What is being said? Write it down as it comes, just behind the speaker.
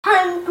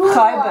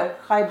Khyber.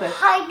 Haider,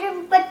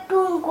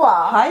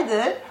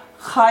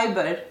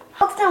 Khyber.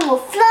 Pakistan will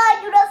fly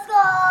to the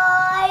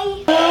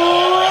sky.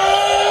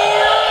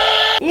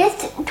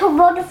 Let's talk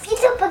about the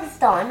future of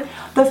Pakistan.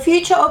 The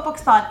future of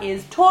Pakistan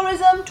is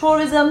tourism,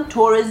 tourism,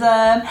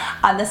 tourism,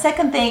 and the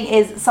second thing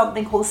is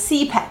something called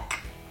CPEC.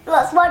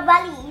 What's Swat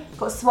Valley?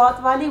 Got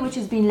Swat Valley, which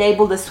has been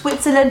labelled the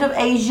Switzerland of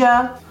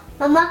Asia.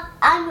 Mama,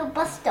 I'm a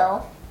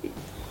buster.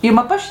 You're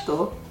my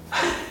Pashto.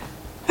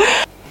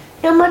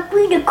 Number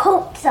 3, the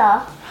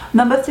culture.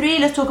 Number 3,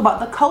 let's talk about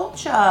the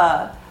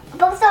culture.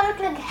 Pakistan looks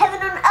like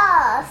heaven on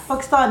earth.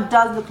 Pakistan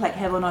does look like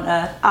heaven on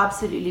earth.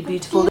 Absolutely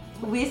beautiful.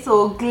 We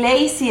saw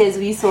glaciers,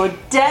 we saw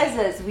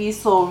deserts, we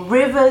saw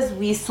rivers,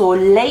 we saw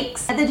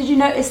lakes. And did you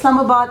know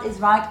Islamabad is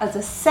ranked as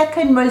the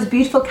second most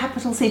beautiful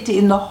capital city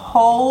in the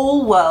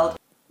whole world?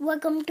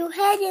 Welcome to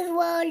Haider's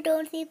world.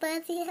 Don't say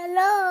fancy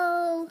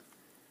hello.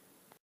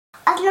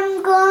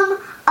 अस्सलामुअलैकुम,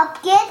 आप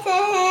कैसे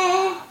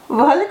हैं?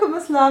 वालेकुम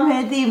अस्सलाम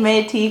हैदी,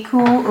 मैं ठीक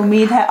हूँ,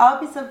 उम्मीद है आप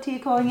भी सब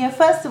ठीक होंगे.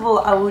 First of all,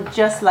 I would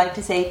just like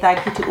to say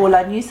thank you to all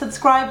our new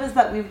subscribers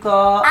that we've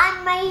got.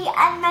 And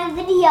my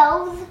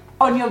videos.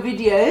 On your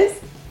videos.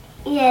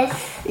 Yes.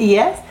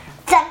 Yes.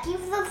 Thank you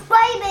for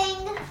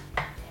subscribing.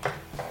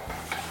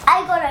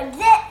 I got a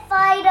jet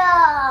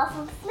fighter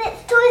from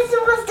Smith's Toy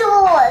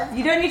Superstores.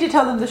 You don't need to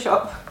tell them the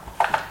shop.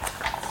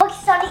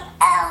 Pakistani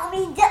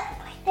army jet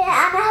fighter,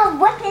 and I have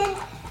weapons.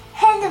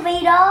 Here's the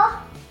radar.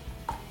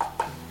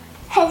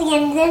 Here's the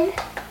engine.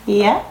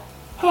 Yeah.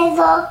 Here's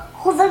the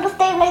horizontal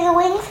stabilizer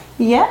wings.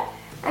 Yeah.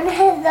 And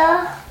here's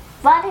the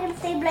vertical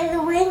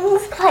stabilizer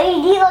wings.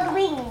 Hey, these are the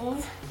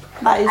wings.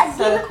 That is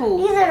so cool.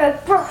 These are the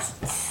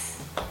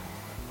thrusts.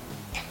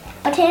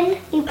 Button,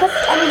 you push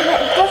and the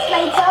thrust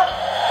lights up.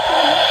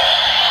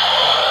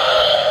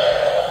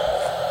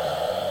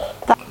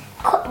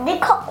 The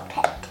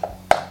cockpit.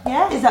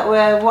 Yeah, is that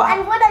where what?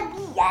 And what are these?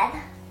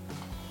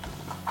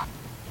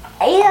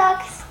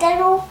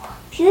 External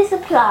fuel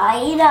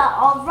supply that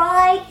are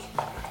right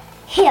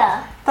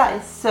here. That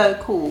is so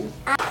cool.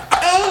 And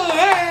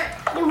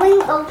the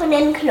wings open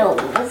and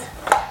close.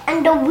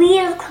 And the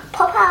wheels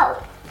pop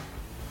out.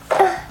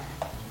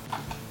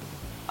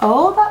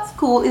 Oh, that's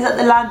cool. Is that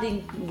the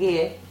landing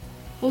gear?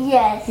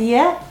 Yes.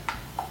 Yeah.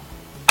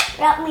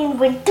 That means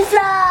we're to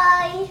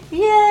fly.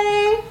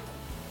 Yay.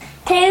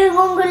 Today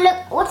we're going to look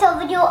what's a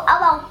video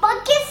about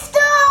Pakistan.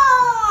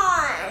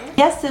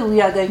 Yes, so we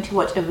are going to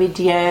watch a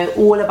video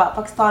all about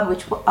Pakistan,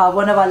 which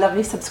one of our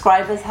lovely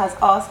subscribers has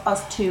asked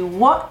us to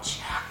watch,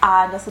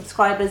 and the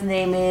subscriber's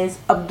name is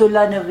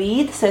Abdullah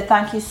Naveed. So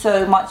thank you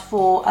so much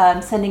for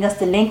sending us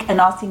the link and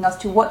asking us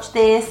to watch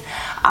this.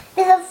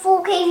 There's a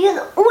 4K views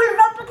all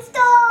around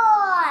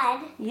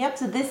Pakistan. Yep,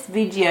 so this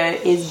video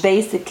is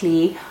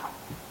basically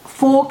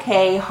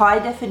 4K high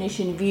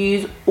definition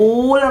views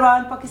all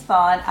around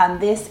Pakistan, and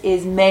this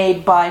is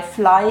made by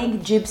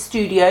Flying Jib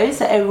Studios.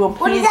 So everyone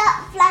please... What is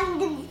that, Flying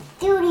Jib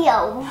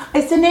Studio?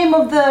 It's the name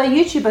of the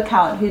YouTube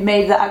account who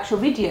made the actual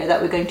video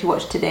that we're going to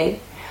watch today.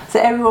 So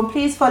everyone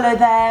please follow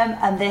them,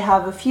 and they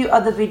have a few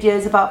other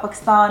videos about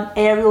Pakistan,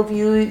 aerial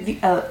views.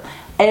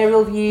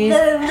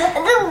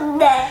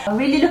 I'm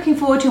really looking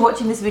forward to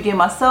watching this video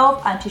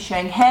myself and to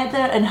showing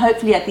Haider, and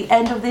hopefully at the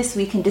end of this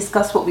we can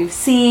discuss what we've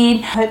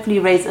seen, hopefully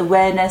raise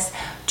awareness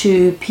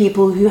to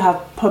people who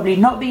have probably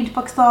not been to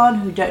Pakistan,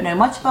 who don't know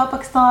much about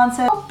Pakistan.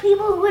 So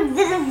people would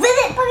visit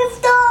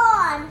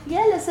Pakistan.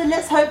 Yeah, so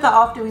let's hope that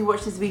after we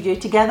watch this video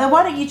together,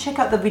 why don't you check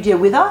out the video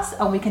with us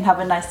and we can have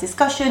a nice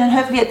discussion, and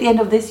hopefully at the end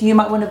of this you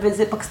might want to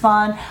visit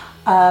Pakistan,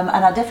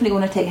 and I definitely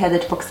want to take Haider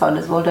to Pakistan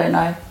as well, don't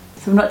I?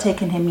 So I've not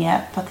taken him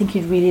yet, but I think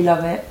he'd really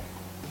love it.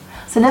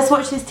 So let's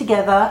watch this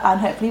together and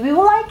hopefully we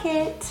will like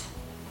it.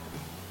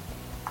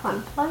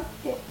 Can't find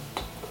it.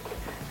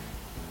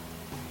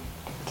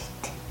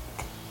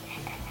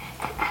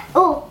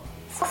 Oh,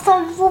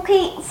 some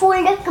 4K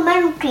full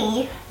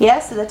documentary.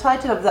 Yes, so the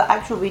title of the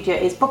actual video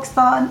is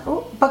Pakistan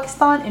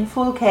in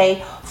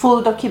 4K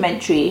full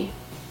documentary.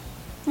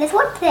 Let's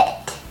watch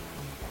it.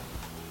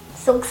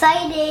 So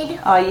excited.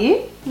 Are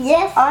you?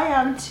 Yes. I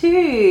am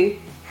too.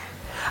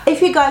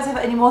 If you guys have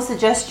any more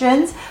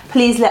suggestions,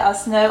 please let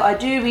us know. I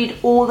do read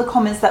all the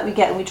comments that we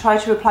get, and we try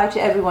to reply to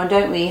everyone,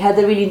 don't we?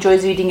 Heather really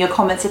enjoys reading your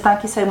comments, so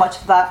thank you so much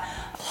for that.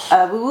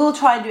 We will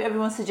try and do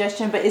everyone's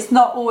suggestion, but it's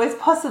not always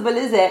possible,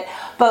 is it?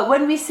 But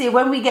when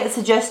we get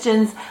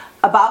suggestions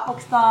about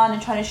Pakistan and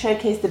trying to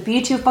showcase the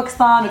beauty of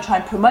Pakistan or try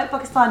and promote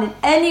Pakistan in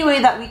any way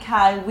that we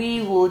can,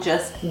 we will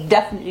just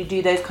definitely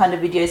do those kind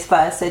of videos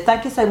first. So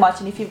thank you so much,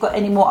 and if you've got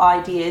any more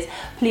ideas,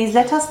 please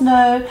let us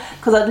know,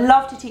 because I'd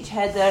love to teach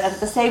Haider, and at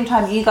the same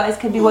time you guys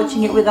can be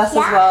watching it with us as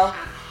well.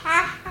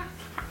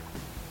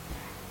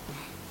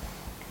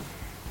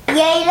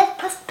 Yay, let's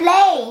press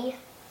play.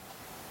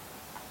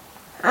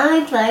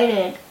 I'm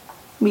excited.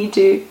 Me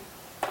too.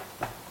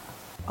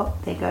 Oh,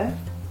 there you go.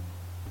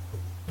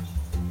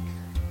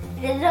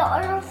 There's a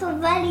lot of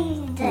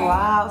valleys there.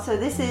 Wow, so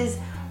this is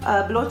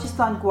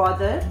Baltistan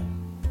Gwadar.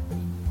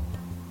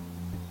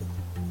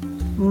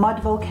 Mud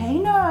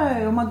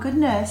volcano, oh my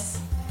goodness.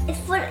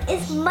 It's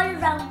mud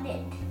around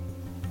it.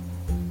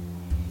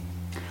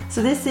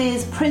 So this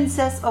is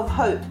Princess of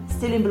Hope,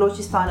 still in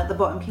Baltistan at the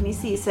bottom. Can you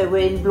see? So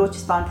we're in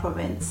Baltistan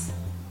province.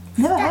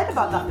 Never heard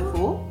about that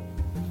before.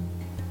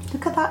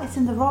 Look at that, it's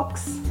in the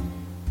rocks.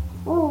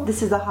 Oh.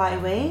 This is the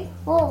highway.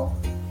 Oh.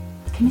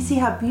 Can you see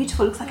how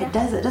beautiful? It looks like a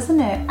desert, doesn't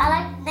it? I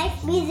like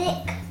nice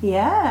music.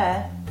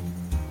 Yeah.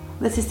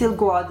 This is still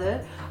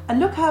Gwadar. And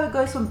look how it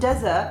goes from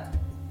desert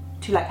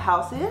to like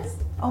houses.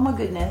 Oh my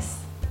goodness.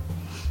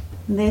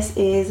 This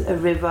is a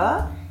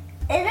river.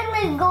 It looks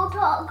like go to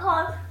a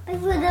car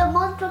before the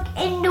monster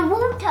in the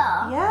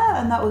water.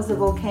 Yeah, and that was the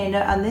volcano.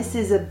 And this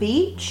is a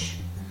beach.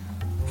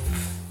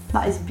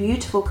 That is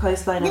beautiful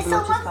coastline of There's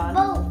so much Baltistan.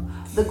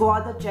 boats. The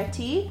Gwadar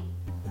jetty.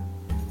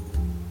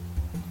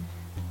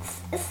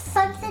 It's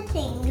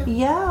sunsetting.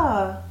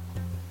 Yeah.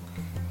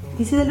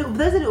 You see the little,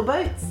 those are little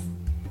boats.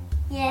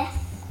 Yes.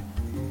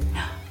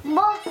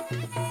 Mosque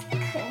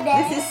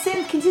there. This is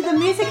Sindh. Can you see the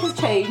music has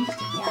changed?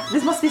 Yeah.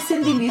 This must be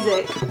Sindhi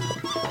music.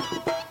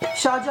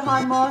 Shah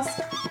Jahan Mosque.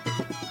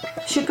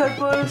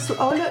 Shikarpur.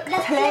 Oh look, The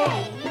clay.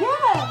 clay.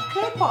 Yeah,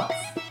 clay pots.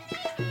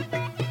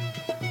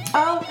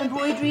 Oh,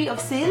 embroidery of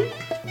Sindh.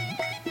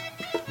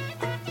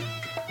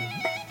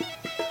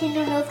 Do you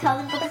know those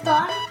cars in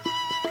Pakistan?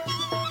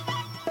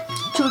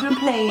 Children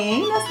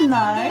playing. That's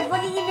nice.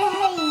 Everybody in the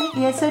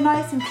hay. Yeah, so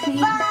nice and clean.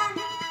 Fan.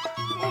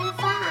 There's a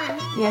fan.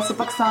 Yeah, so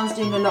Pakistan's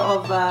doing a lot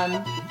of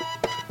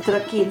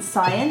taraqi in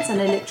science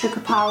and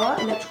electrical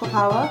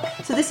power.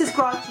 So this is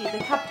Karachi.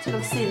 The capital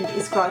of Sindh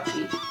is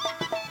Karachi.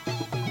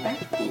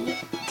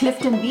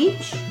 Clifton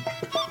Beach.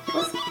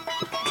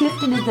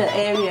 Clifton is the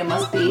area,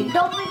 must be.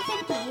 Dolphin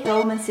City.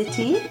 Dolman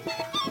City.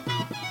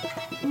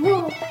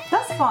 Whoa.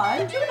 That's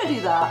fun. Do you want to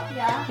do that?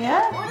 Yeah.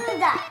 Yeah? What is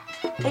that?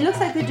 It looks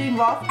like they're doing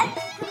rafting.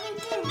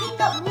 Excavators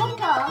dig up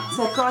water.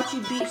 So Karachi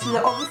Beach, so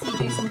they're obviously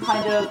doing some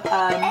kind of,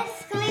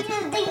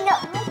 Excavators digging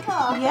up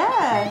water.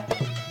 yeah.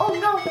 Oh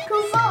no,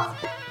 too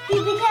fast. Be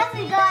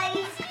careful,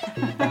 guys.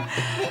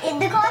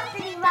 the car's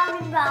spinning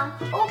round and round.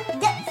 Oh,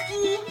 jet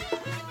ski.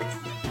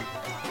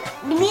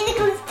 The music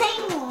was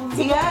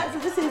changing. Yeah, so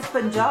this is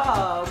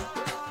Punjab.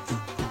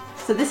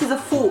 So this is a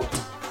fort.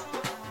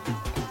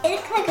 It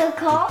looks like a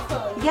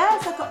castle. Yeah,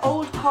 it's like an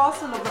old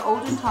castle of the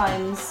olden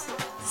times.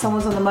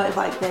 Someone's on the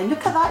motorbike there.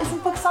 Look at that.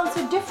 Isn't Pakistan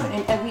so different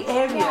in every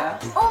area?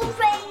 Oh,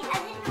 train. I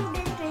didn't know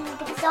there's train in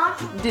Pakistan.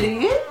 Do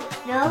you?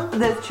 No.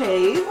 There's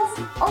trains.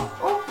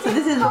 Oh. So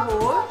this is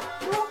Lahore.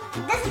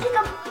 This is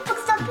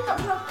Pakistan pickup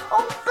truck.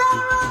 Oh,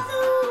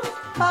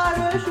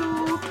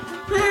 Parachute.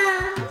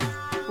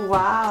 parachute.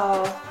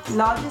 Wow.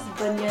 Largest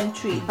banyan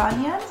tree.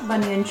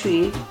 Banyan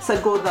tree.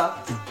 Sargodha.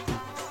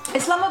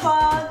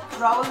 Islamabad,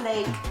 Rawal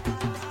Lake.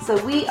 So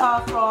we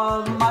are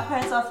from, my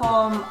parents are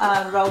from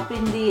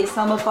Rawalpindi,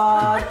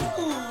 Islamabad,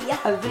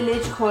 a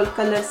village called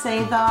Kalar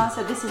Saida.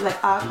 So this is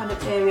like our kind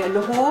of area.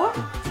 Lahore.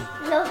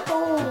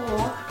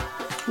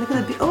 Look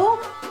at the, oh,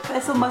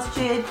 Faisal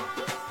Masjid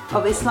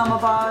of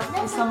Islamabad.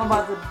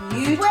 Islamabad is a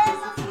beautiful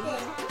city.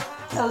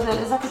 Oh,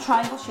 it's like a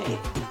triangle shape.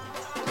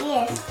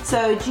 Yes.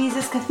 So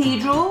Jesus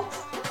Cathedral.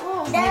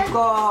 Oh, We've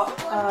got,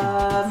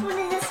 this one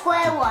is a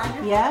square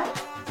one. yeah.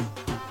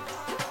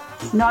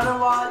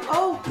 Narawal.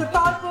 Oh,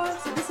 Kartarpur.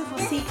 So this is for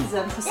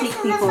Sikhism, for Sikh This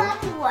is people. the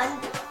second one.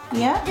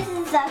 Yeah. This is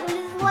the second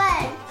as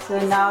well. So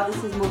now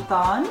this is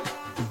Multan.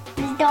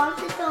 This dance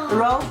is on.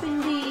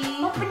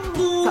 Rawalpindi. Open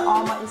The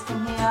Alma is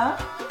from here.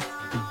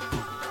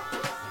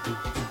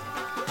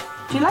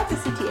 Do you like the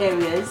city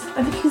areas?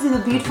 I think you can see the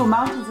beautiful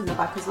mountains in the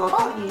back as well,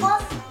 can't you?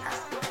 Mosque.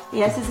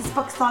 Yes, this is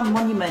Pakistan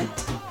Monument.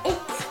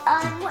 It's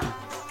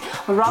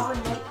Rawal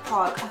Lake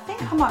Park. I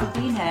think I might have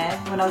been here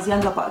when I was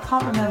younger, but I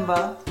can't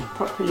remember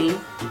properly.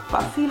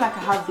 But I feel like I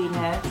have been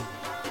here.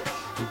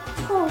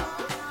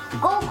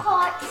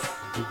 go-karts.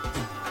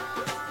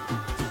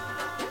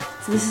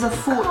 So this is a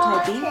fort,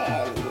 Teddy.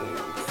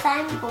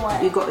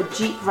 Sandboard. You got a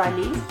jeep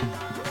rally.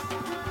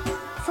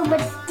 So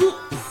much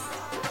steeps.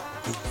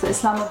 So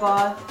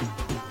Islamabad.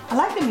 I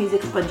like the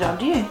music of Punjab,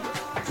 do you?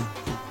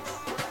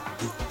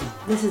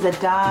 This is a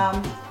dam.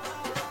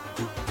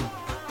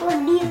 What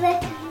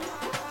music?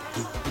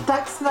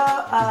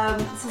 Daxla,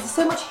 so there's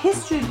so much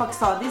history in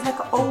Pakistan. This is like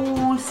an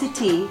old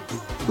city.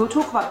 We'll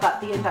talk about that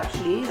at the end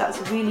actually. That's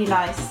really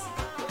nice.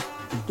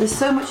 There's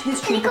so much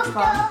history in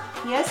Pakistan.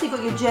 Yes, you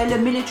got your jailer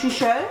military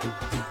show.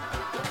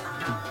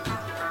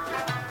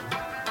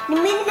 The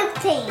music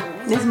of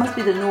change. This must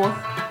be the north.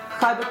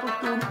 Khyber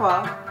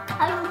Pakhtunkhwa.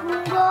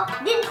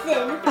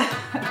 Dinson.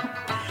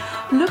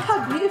 Look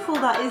how beautiful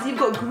that is. You've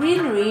got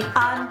greenery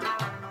and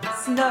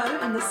snow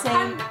in the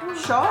same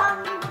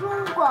shot.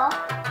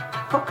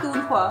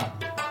 Pakhtunkhwa.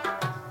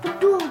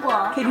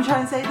 Can you try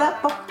and say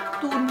that?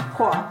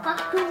 Pakhtunkhwa.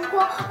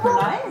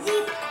 Nice.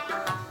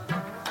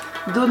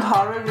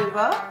 Dundhara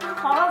River.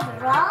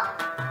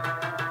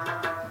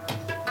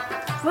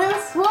 River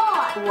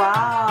Swat.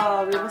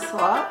 Wow, River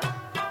Swat.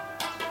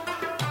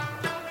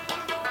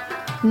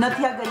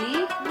 Nathia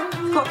Gali.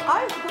 It's got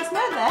ice, it's got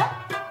snow there.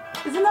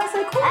 Isn't that so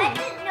cool? I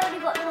didn't know they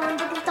got snow in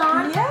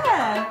Pakistan.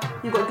 Yeah.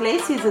 You've got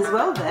glaciers as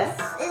well there.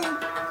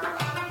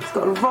 It's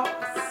got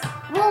rocks.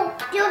 Whoa,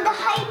 you're the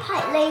high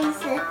pipe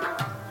laser.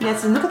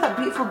 Yes, and look at that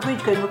beautiful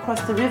bridge going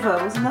across the river.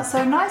 Wasn't that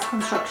so nice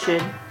construction?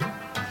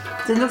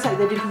 So it looks like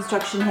they're doing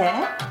construction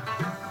here.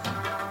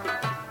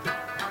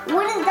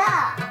 What is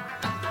that?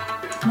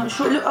 Not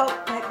sure. Look, oh,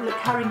 look,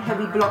 carrying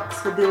heavy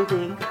blocks for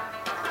building.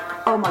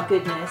 Oh my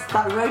goodness,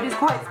 that road is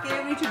quite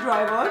scary to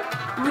drive on.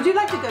 Would you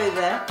like to go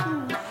there?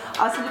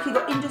 So look, you've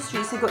got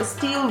industry. So you've got a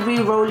steel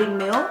re-rolling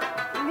mill.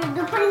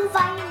 They're putting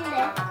fire in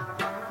there.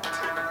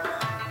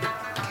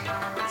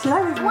 So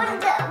that was What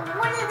is that?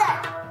 What is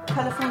that?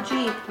 colourful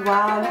jeep.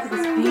 Wow, look at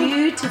this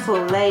beautiful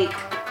lake.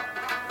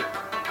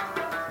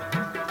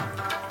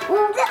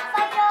 Oh, that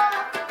fire!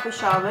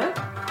 Peshawar.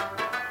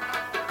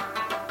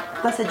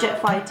 That's a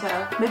jet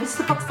fighter. Maybe it's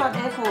the Pakistan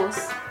Air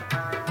Force.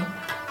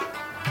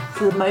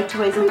 So the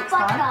motorways of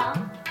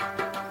Pakistan.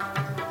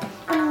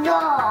 No.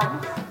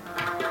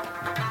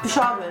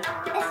 Peshawar.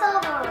 It's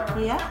over.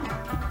 Yeah.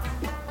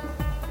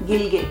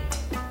 Gilgit.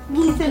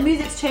 So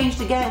music's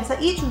changed again. So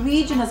each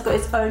region has got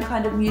its own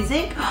kind of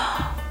music.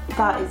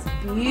 That is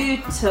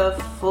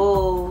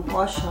beautiful.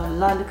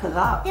 MashaAllah, look at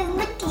that. There's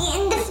Mickey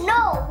in the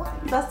snow.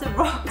 That's the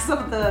rocks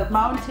of the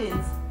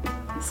mountains.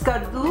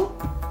 Skardu.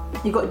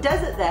 You've got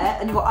desert there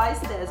and you've got ice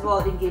there as well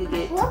in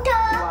Gilgit. Water.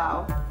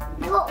 Wow.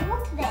 You got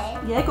water there.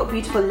 Yeah, you've got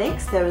beautiful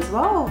lakes there as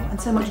well. And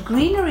so much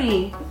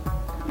greenery.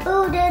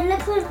 Oh, there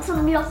looks like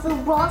some lots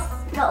of grass,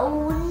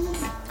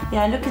 stones.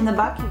 Yeah, and look in the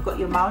back, you've got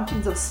your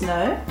mountains of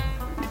snow.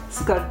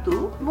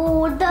 Skardu.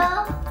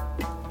 Water.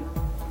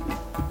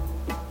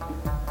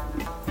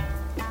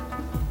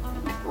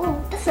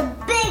 Oh, that's a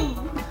big.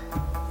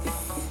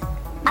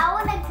 I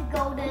would like to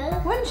go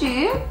there. Wouldn't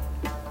you?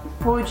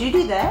 What would you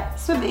do there?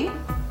 Swimming?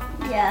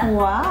 Yeah.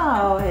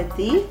 Wow,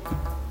 Eddie.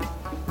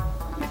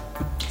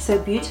 So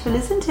beautiful,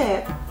 isn't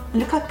it?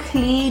 And look how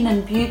clean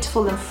and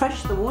beautiful and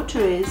fresh the water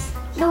is.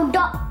 No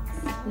ducks.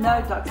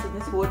 No ducks in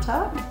this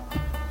water.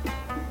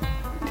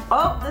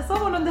 Oh, there's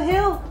someone on the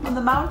hill, on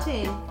the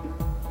mountain.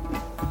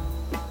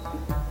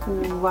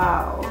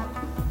 Wow.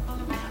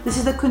 This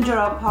is the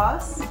Kunjarab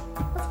Pass.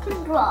 What's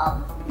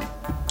Kundrab?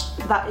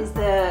 That is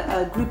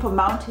the group of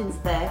mountains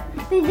there.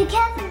 Be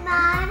careful,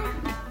 man.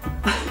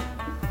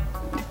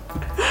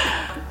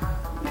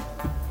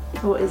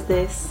 What is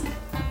this?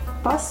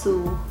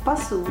 Basu.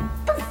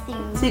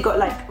 So you've got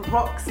like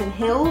rocks and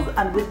hills,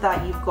 and with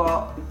that you've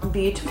got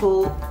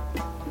beautiful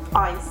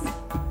ice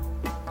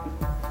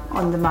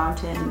on the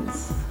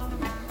mountains.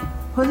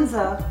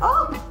 Hunza.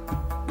 Oh!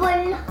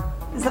 Bull.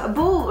 Is that a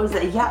bull or is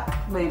it a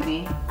yak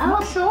maybe? I'm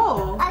not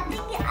sure. I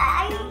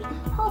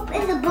hope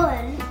it's a bull.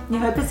 You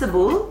hope it's a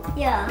bull?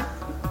 Yeah.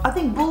 I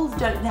think bulls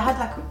don't, they had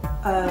like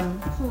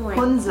Right.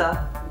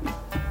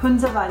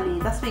 Hunza Valley.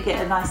 That's where you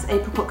get a nice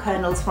apricot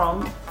kernels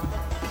from.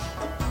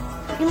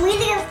 The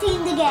music has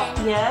changed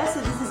again. Yeah,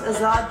 so this is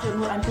Azad,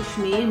 Jammu and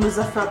Kashmir,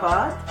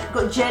 Muzaffarabad.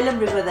 Got Jhelum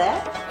River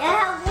there.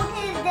 Yeah,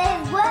 water is there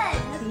as well.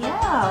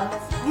 Yeah.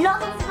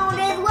 Lots of snow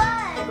there as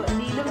well. Got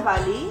Neelam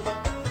Valley.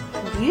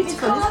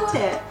 Beautiful,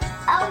 isn't it?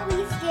 I'll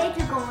be scared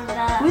to go in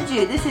there. Would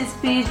you? This is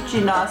Pir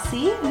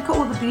Jinasi. Look at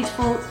all the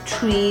beautiful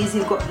trees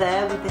you've got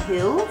there with the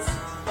hills.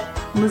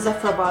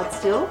 Muzaffarabad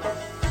still.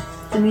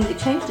 The music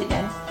changed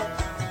again.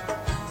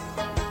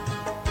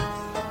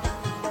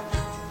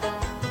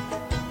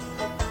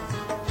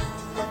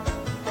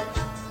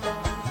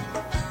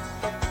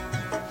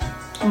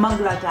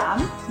 Mangla Dam,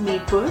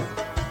 Mirpur.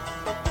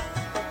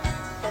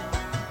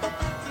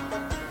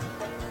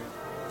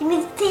 The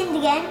music changed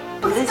again.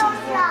 This is, Pakistan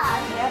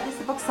flag. yeah, this is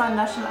the Pakistan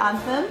national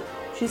anthem.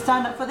 Should we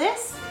stand up for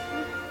this?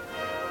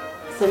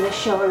 So let's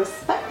show our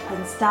respect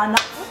and stand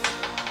up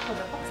for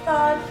the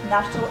Pakistan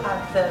national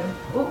anthem.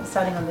 Oh,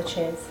 standing on the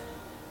chairs.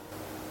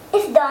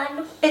 It's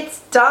done.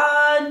 It's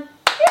done!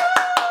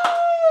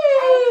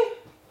 Yay!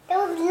 It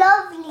was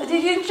lovely.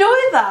 Did you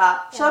enjoy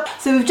that? So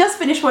we've just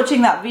finished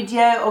watching that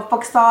video of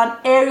Pakistan,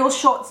 aerial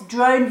shots,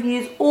 drone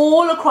views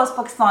all across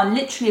Pakistan,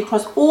 literally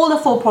across all the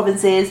 4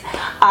 provinces.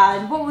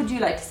 And what would you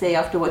like to say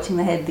after watching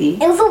the Hedi?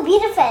 It was so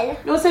beautiful.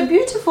 It was so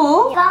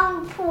beautiful.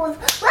 Round pools.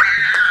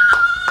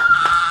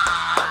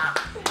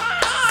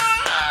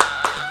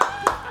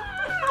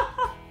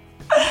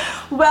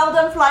 Well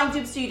done, Flying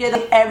Tube Studio.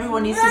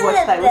 Everyone needs to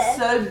watch that. It was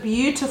so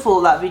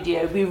beautiful, that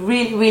video. We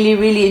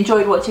really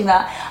enjoyed watching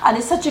that. And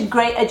it's such a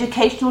great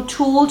educational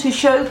tool to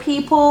show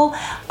people.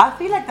 I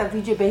feel like that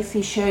video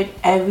basically showed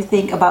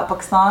everything about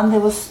Pakistan. There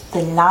was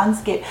the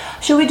landscape.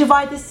 Shall we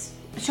divide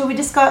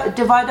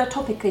our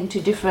topic into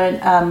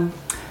different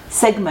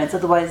segments?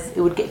 Otherwise,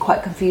 it would get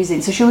quite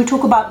confusing. So shall we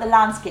talk about the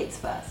landscapes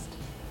first?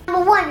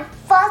 Number 1,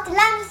 first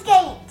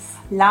landscapes.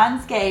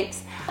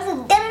 Landscapes.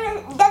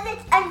 Desert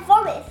and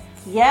forest.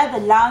 Yeah, the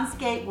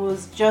landscape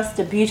was just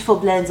a beautiful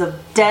blend of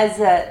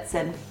deserts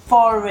and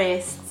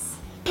forests.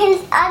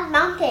 Hills and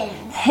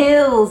mountains.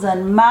 Hills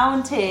and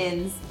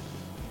mountains.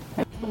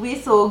 We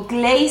saw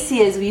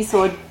glaciers, we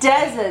saw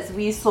deserts,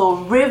 we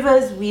saw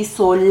rivers, we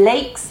saw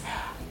lakes.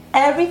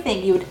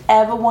 Everything you would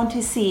ever want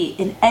to see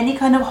in any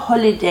kind of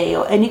holiday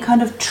or any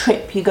kind of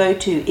trip you go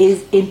to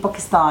is in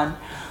Pakistan.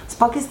 So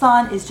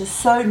Pakistan is just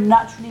so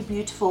naturally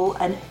beautiful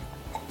and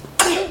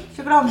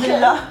Shukran,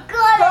 Alhamdulillah.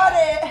 Got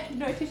it!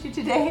 No tissue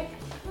today.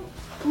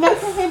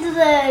 Next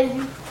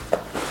citizen.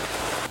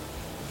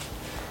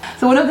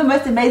 So one of the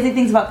most amazing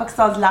things about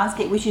Pakistan's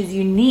landscape, which is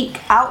unique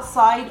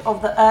outside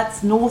of the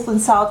Earth's north and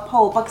south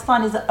pole,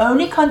 Pakistan is the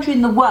only country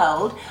in the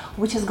world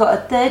which has got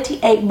a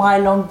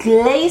 38-mile long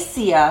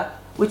glacier,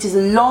 which is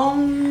a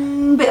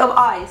long bit of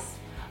ice,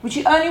 which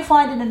you only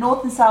find in the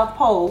north and south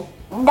pole.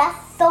 That's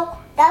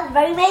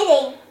very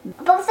amazing.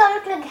 Pakistan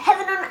looks like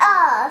heaven on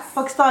earth.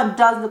 Pakistan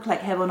does look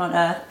like heaven on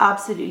earth.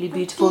 Absolutely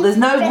beautiful. There's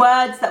no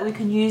words that we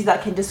can use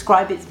that can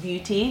describe its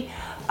beauty.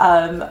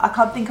 I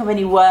can't think of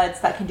any words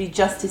that can do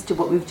justice to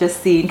what we've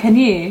just seen. Can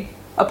you?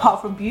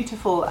 Apart from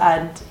beautiful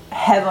and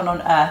heaven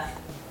on earth.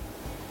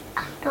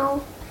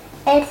 No,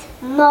 it's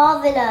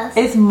marvelous.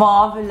 It's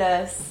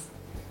marvelous.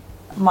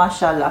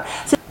 MashaAllah.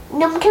 So,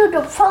 Number 2,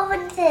 the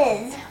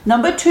provinces.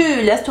 number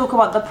 2, let's talk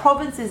about the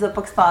provinces of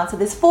Pakistan. So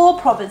there's 4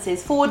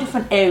 provinces, 4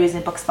 different areas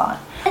in Pakistan.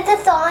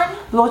 Baltistan.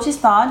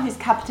 Baltistan, whose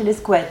capital is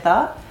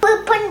Quetta.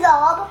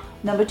 Punjab.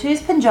 Number 2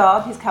 is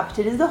Punjab, whose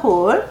capital is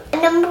Lahore.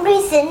 And number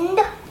 3,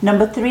 Sindh.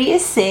 Number 3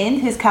 is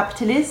Sindh, whose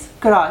capital is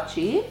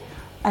Karachi.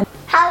 And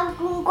Khyber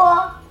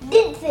Pakhtunkhwa.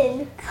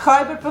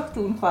 Khyber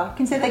Pakhtunkhwa.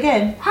 Can you say that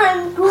again?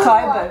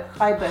 Khyber.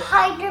 Khyber.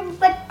 Haider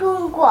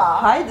Pakhtunkhwa.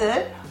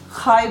 Haider.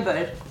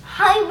 Khyber.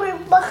 Khyber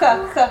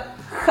Pakhtunkhwa.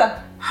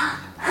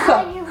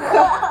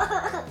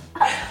 Khyber.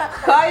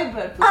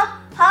 Khyber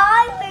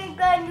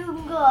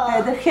Pakhtunkhwa.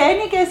 Haider khair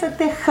nahi keh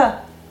sakte kh.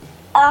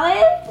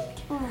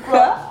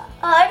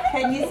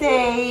 Can you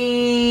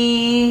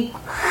say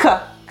kh?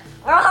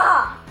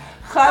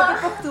 Khyber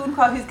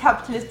Pakhtunkhwa, whose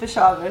capital is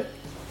Peshawar.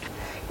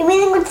 You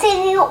mean you could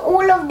say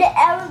all of the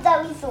areas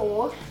that we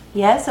saw?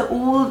 Yeah, so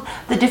all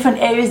the different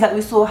areas that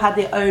we saw had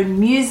their own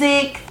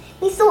music.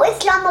 We saw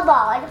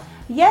Islamabad.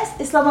 Yes,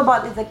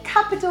 Islamabad is the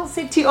capital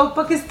city of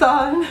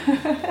Pakistan.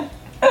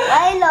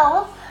 I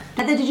love.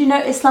 Heather, did you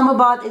know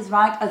Islamabad is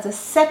ranked as the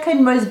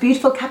 2nd most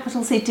beautiful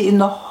capital city in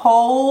the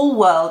whole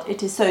world?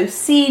 It is so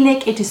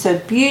scenic, it is so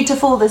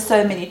beautiful, there's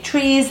so many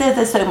trees there,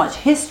 there's so much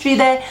history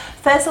there.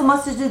 Faisal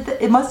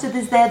Masjid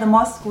is there, the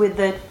mosque with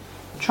the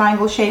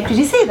triangle shape. Did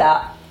you see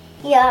that?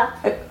 Yeah.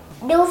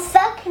 The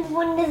second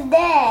one is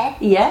there.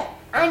 Yeah.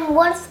 And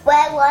one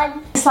square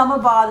one.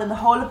 Islamabad and the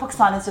whole of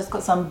Pakistan has just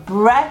got some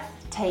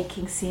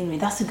breathtaking scenery.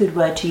 That's a good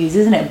word to use,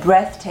 isn't it?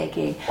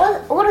 Breathtaking.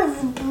 What is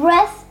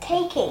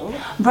breathtaking?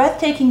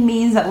 Breathtaking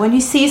means that when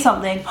you see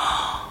something,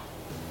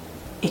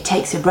 it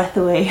takes your breath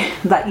away.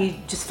 That you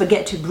just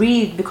forget to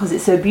breathe because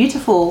it's so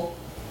beautiful.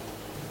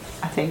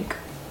 I think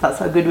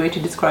that's a good way to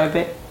describe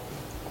it.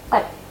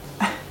 Right.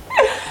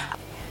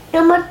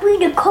 Number 3,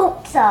 the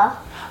culture.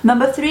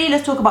 Number 3,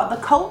 let's talk about the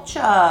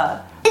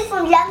culture.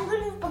 Different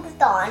languages in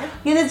Pakistan.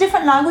 Yeah, there's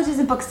different languages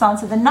in Pakistan.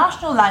 So the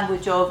national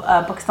language of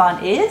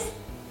Pakistan is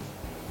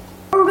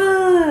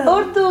Urdu.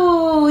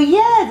 Urdu.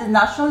 Yeah, the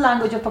national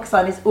language of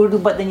Pakistan is Urdu,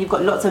 but then you've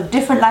got lots of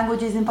different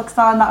languages in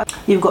Pakistan.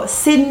 You've got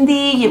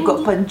Sindhi, you've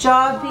got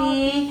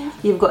Punjabi,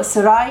 you've got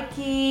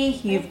Saraiki,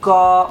 you've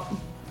got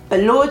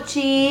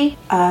Balochi,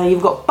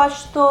 you've got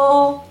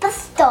Pashto.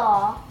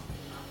 Pashto.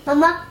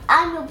 Mama,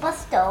 I'm a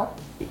Pashto.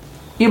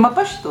 You're my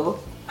Pashto.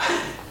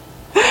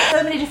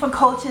 So many different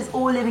cultures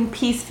all living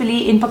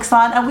peacefully in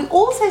Pakistan, and we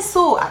also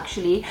saw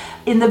actually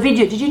in the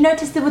video, did you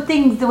notice there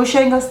were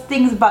showing us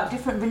things about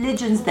different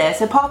religions there?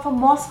 So apart from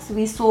mosques,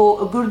 we saw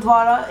a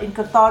Gurdwara in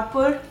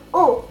Kartarpur.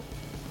 Oh.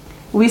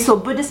 We saw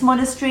Buddhist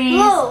monasteries.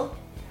 Whoa.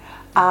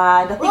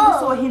 And I think we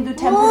saw a Hindu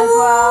temple as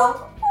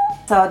well.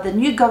 So the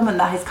new government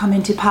that has come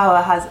into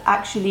power has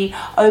actually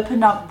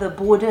opened up the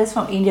borders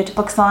from India to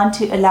Pakistan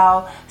to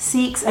allow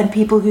Sikhs and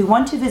people who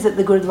want to visit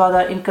the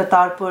Gurdwara in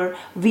Kartarpur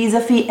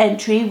visa-free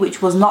entry,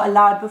 which was not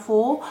allowed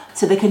before,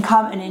 so they can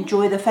come and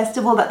enjoy the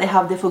festival that they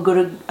have there for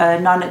Guru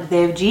Nanak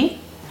Dev Ji.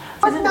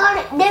 What's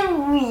Nanak Dev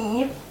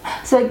Ji?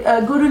 So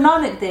Guru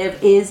Nanak Dev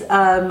is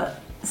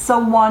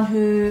someone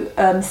who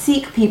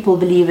Sikh people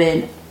believe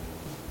in.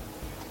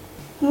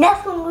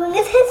 Next one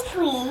is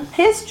history.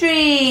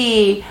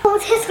 History.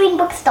 What's history in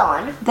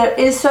Pakistan? There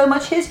is so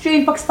much history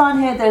in Pakistan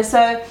here. There's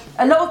a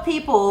lot of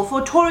people,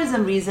 for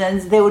tourism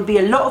reasons, there would be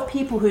a lot of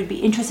people who would be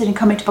interested in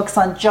coming to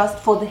Pakistan just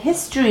for the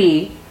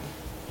history.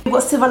 You've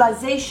got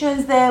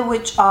civilizations there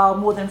which are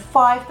more than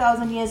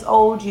 5,000 years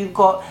old. You've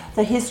got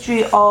the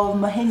history of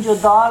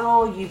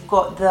Mohenjo-daro, you've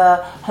got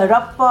the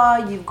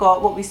Harappa, you've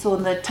got what we saw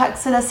in the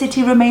Taxila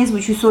city remains,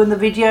 which you saw in the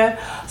video.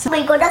 So oh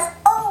my god, that's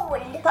old!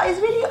 that is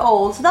really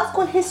old, so that's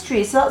called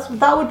history. So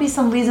that would be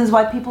some reasons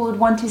why people would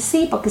want to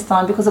see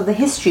Pakistan, because of the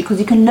history, because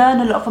you can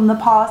learn a lot from the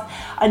past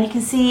and you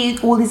can see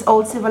all these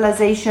old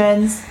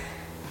civilizations.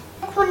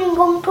 Next one I'm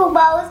going to talk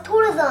about is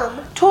tourism.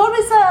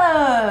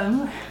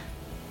 Tourism!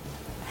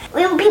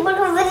 We want people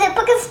to visit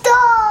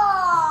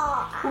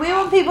Pakistan! We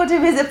want people to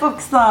visit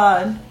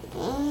Pakistan.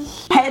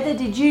 Heather,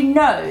 did you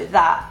know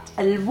that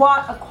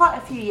quite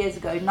a few years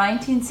ago,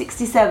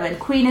 1967,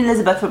 Queen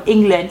Elizabeth from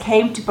England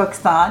came to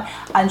Pakistan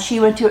and she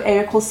went to an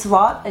area called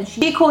Swat, and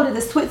she called it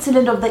the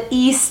Switzerland of the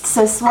East.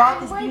 So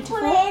Swat is beautiful.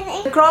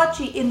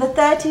 Karachi, in the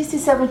 30s to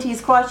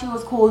 70s, Karachi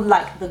was called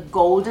like the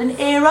golden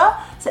era.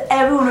 So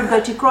everyone would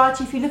go to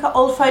Karachi. If you look at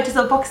old photos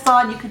of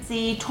Pakistan, you could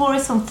see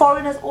tourists and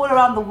foreigners all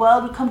around the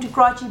world would come to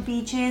Karachi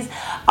beaches.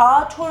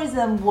 Our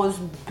tourism was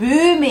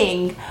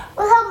booming.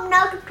 What happened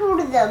now to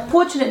tourism?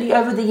 Fortunately,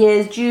 over the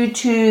years, due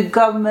to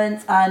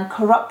governments and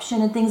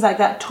corruption and things like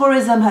that,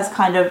 tourism has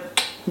kind of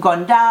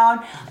gone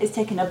down. It's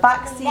taken a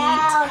back seat.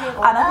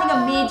 And I think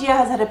the media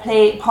has had a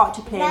part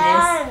to play in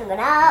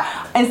this.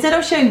 Instead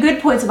of showing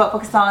good points about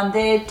Pakistan,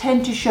 they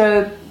tend to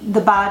show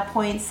the bad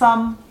points.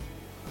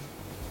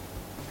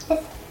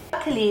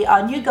 Luckily,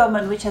 our new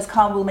government, which has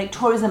come, will make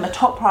tourism a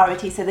top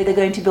priority. So they're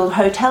going to build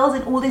hotels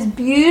in all these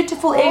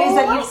beautiful areas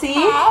that you've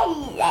seen.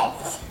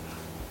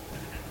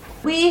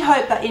 We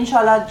hope that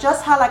inshallah,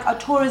 just how like our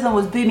tourism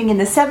was booming in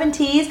the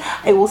 70s,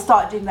 it will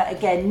start doing that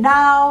again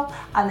now.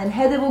 And then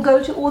Haider will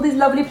go to all these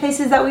lovely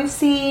places that we've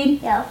seen.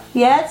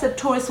 Yeah, so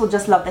tourists will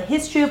just love the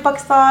history of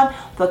Pakistan,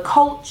 the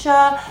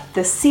culture,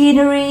 the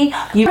scenery.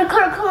 The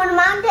Karakoram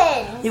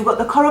Mountains. You've got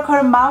the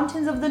Karakoram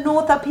Mountains of the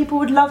north that people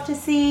would love to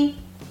see.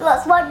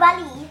 Got Swat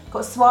Valley.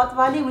 Got Swat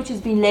Valley, which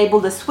has been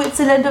labelled the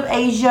Switzerland of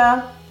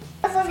Asia.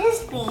 Lots of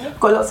history.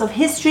 Got lots of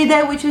history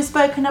there, which we've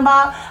spoken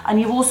about. And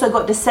you've also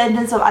got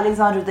descendants of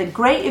Alexander the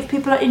Great, if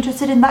people are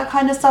interested in that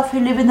kind of stuff,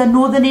 who live in the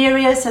northern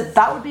areas. So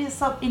that would be of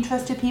some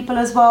interest to people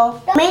as well.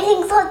 The main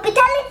thing is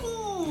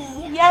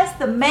hospitality. Yes,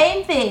 the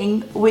main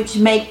thing which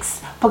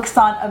makes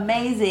Pakistan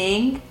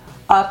amazing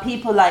are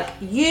people like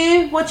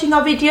you watching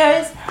our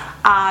videos.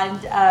 And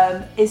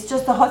it's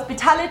just the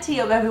hospitality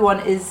of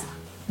everyone is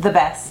the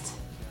best.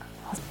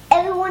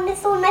 Everyone is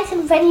so nice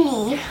and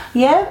friendly.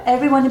 Yeah,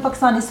 everyone in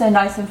Pakistan is so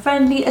nice and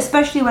friendly,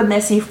 especially when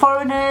they see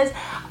foreigners.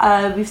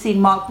 We've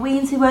seen Mark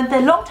Weens who went there.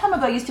 Long time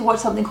ago, I used to watch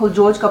something called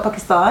George Ka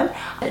Pakistan.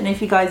 I don't know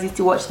if you guys used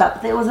to watch that,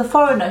 but there was a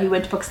foreigner who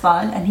went to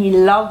Pakistan and he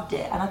loved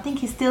it. And I think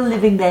he's still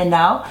living there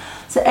now.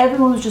 So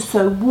everyone was just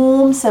so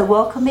warm, so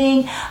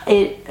welcoming.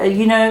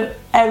 You know,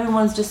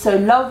 everyone's just so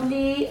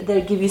lovely.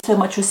 They give you so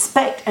much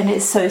respect and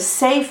it's so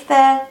safe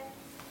there.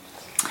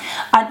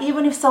 And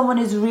even if someone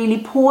is really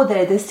poor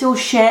there, they still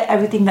share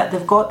everything that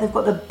they've got. They've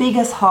got the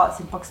biggest hearts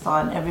in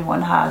Pakistan,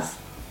 everyone has.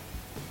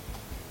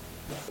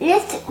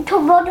 Let's talk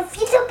about the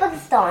future of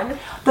Pakistan.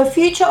 The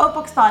future of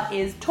Pakistan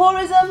is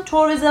tourism,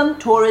 tourism,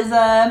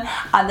 tourism.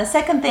 And the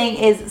second thing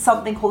is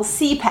something called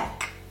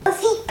CPEC.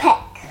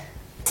 CPEC.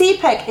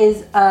 CPEC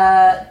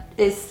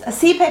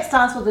CPEC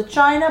stands for the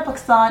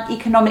China-Pakistan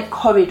Economic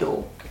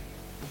Corridor.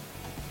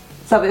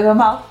 It's a bit of a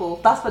mouthful.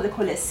 That's what they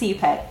call it,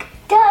 CPEC.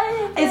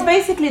 It's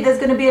basically, there's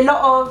going to be a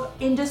lot of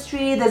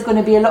industry, there's going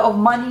to be a lot of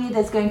money,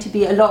 there's going to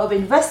be a lot of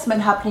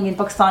investment happening in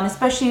Pakistan,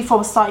 especially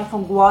starting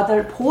from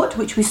Gwadar port,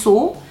 which we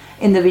saw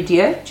in the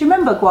video. Do you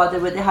remember Gwadar,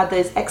 where they had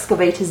those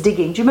excavators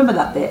digging? Do you remember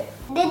that bit?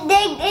 They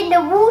dig in the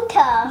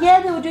water.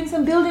 Yeah, they were doing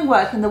some building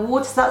work in the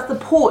water. So that's the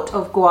port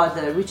of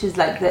Gwadar, which is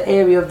like the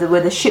area of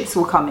where the ships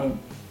will come in.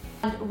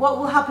 And what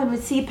will happen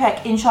with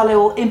CPEC, inshallah,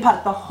 will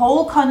impact the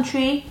whole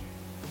country.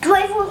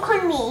 Great for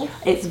economy.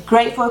 It's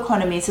great for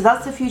economy. So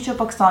that's the future of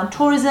Pakistan.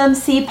 Tourism,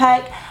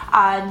 CPEC,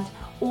 and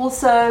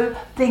also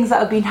things that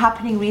have been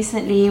happening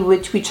recently,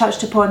 which we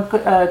touched upon,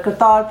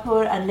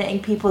 Kartarpur, and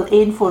letting people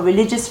in for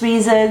religious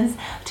reasons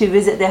to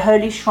visit their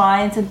holy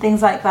shrines and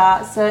things like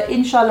that. So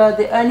inshallah,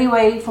 the only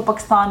way for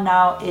Pakistan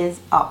now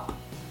is up.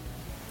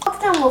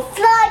 Pakistan will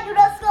fly to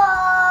the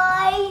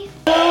sky.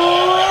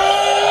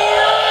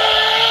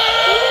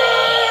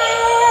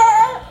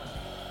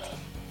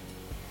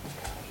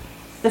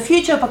 The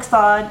future of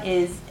Pakistan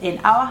is in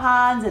our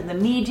hands, in the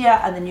media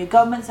and the new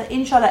government. So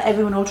inshallah,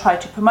 everyone will try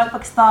to promote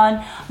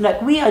Pakistan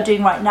like we are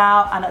doing right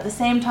now. And at the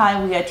same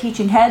time, we are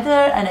teaching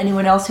Haider and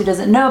anyone else who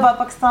doesn't know about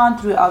Pakistan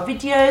through our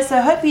videos. So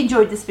I hope you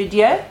enjoyed this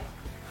video.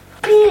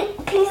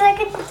 Please like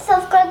and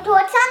subscribe to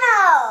our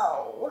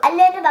channel. I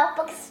learned about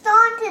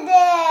Pakistan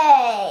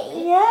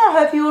today. Yeah, I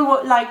hope you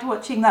all liked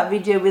watching that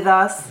video with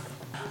us.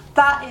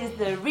 That is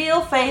the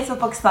real face of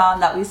Pakistan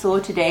that we saw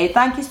today.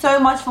 Thank you so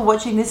much for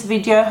watching this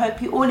video.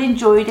 Hope you all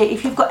enjoyed it.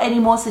 If you've got any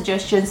more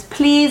suggestions,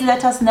 please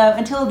let us know.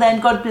 Until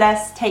then, God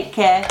bless. Take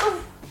care.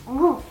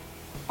 Not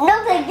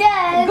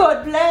again.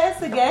 God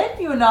bless again.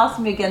 You want to ask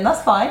me again?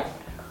 That's fine.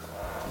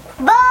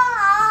 Bye.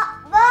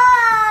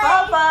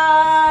 Bye.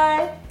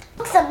 Bye-bye.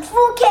 Some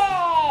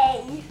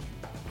 4K.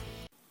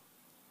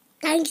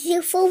 Thank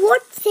you for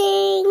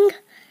watching.